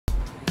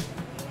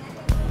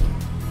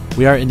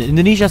We are in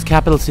Indonesia's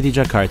capital city,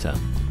 Jakarta.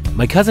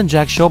 My cousin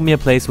Jack showed me a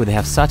place where they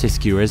have satay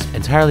skewers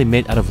entirely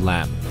made out of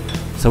lamb,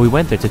 so we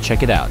went there to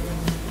check it out.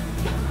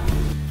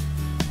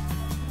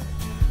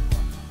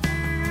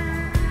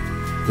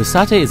 The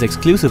satay is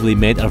exclusively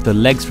made out of the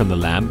legs from the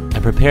lamb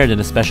and prepared in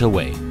a special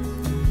way.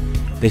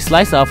 They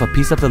slice off a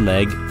piece of the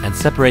leg and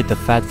separate the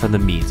fat from the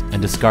meat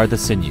and discard the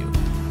sinew.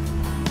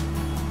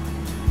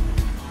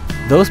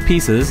 Those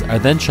pieces are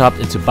then chopped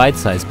into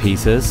bite-sized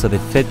pieces so they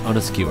fit on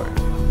a skewer.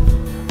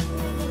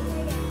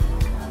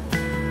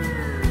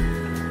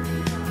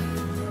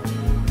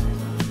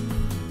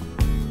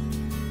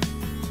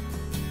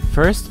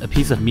 First, a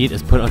piece of meat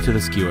is put onto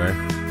the skewer,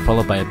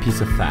 followed by a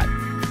piece of fat.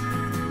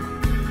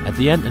 At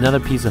the end, another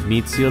piece of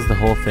meat seals the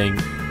whole thing,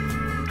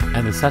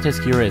 and the satay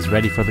skewer is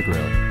ready for the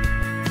grill.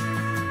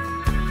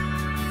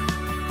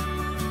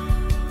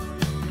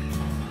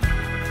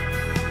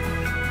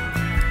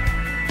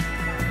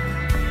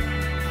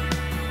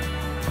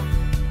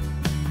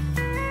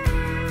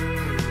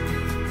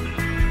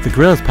 The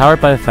grill is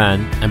powered by a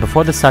fan, and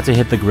before the satay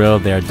hit the grill,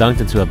 they are dunked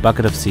into a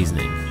bucket of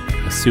seasoning,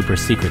 a super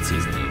secret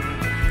seasoning.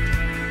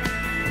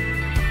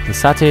 The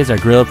satays are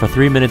grilled for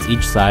 3 minutes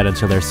each side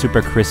until they're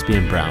super crispy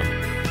and brown.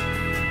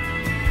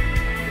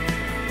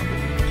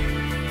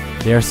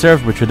 They are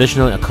served with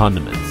traditional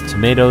condiments,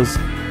 tomatoes,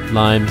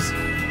 limes,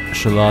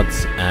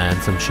 shallots,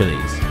 and some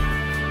chilies.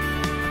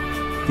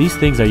 These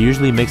things are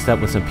usually mixed up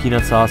with some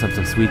peanut sauce and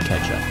some sweet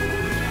ketchup.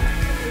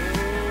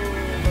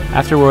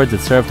 Afterwards,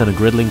 it's served on a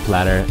griddling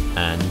platter,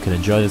 and you can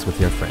enjoy this with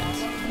your friends.